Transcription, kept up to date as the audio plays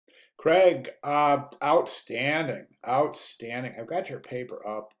Craig, outstanding, outstanding. I've got your paper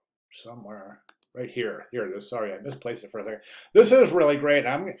up somewhere. Right here. Here it is. Sorry, I misplaced it for a second. This is really great.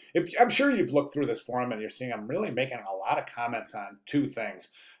 I'm sure you've looked through this forum and you're seeing I'm really making a lot of comments on two things.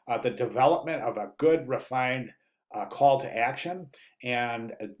 The development of a good, refined call to action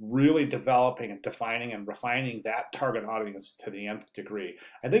and really developing and defining and refining that target audience to the nth degree.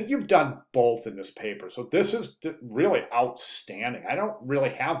 I think you've done both in this paper. So this is really outstanding. I don't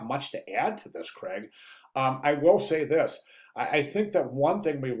really have much to add to this, Craig. I will say this. I think that one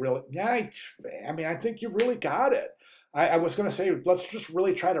thing we really, yeah, I mean, I think you really got it. I was going to say, let's just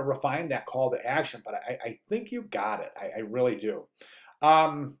really try to refine that call to action, but I think you got it. I really do.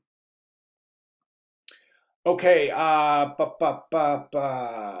 Okay, let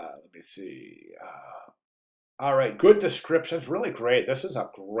me see. All right, good descriptions, really great. This is a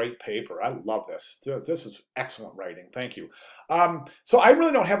great paper. I love this. This is excellent writing. Thank you. So I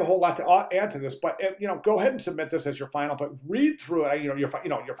really don't have a whole lot to add to this, but go ahead and submit this as your final. But read through it. Your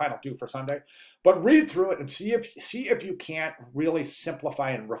final due for Sunday. But read through it and see if you can't really simplify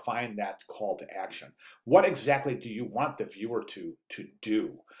and refine that call to action. What exactly do you want the viewer to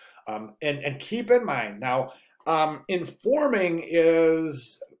do? And keep in mind now, informing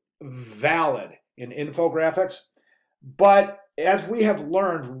is valid in infographics, but as we have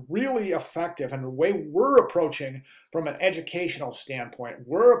learned, really effective, and the way we're approaching from an educational standpoint,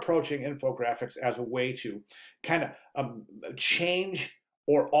 we're approaching infographics as a way to kind of change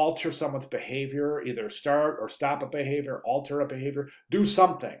or alter someone's behavior, either start or stop a behavior, alter a behavior, do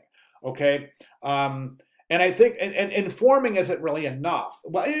something, okay? And I think, and informing isn't really enough.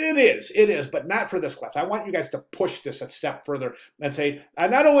 Well, it is, but not for this class. I want you guys to push this a step further and say,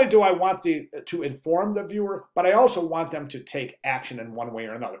 not only do I want to inform the viewer, but I also want them to take action in one way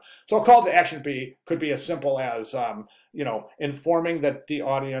or another. So a call to action could be as simple as, informing the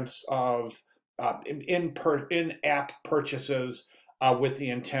audience of in-app purchases with the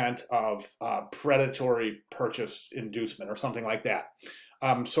intent of predatory purchase inducement or something like that.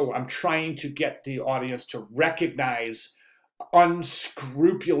 So I'm trying to get the audience to recognize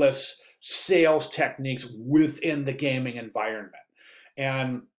unscrupulous sales techniques within the gaming environment.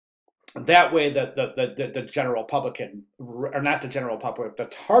 And that way the general public can, or not the general public, the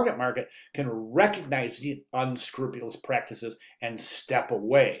target market can recognize the unscrupulous practices and step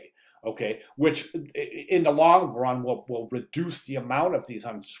away. Okay, which in the long run will reduce the amount of these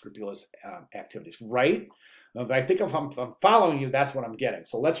unscrupulous activities, right? I think if I'm following you, that's what I'm getting.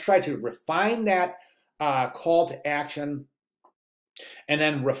 So let's try to refine that call to action and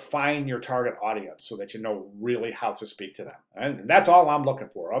then refine your target audience so that you know really how to speak to them. And that's all I'm looking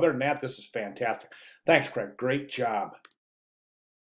for. Other than that, this is fantastic. Thanks, Craig. Great job.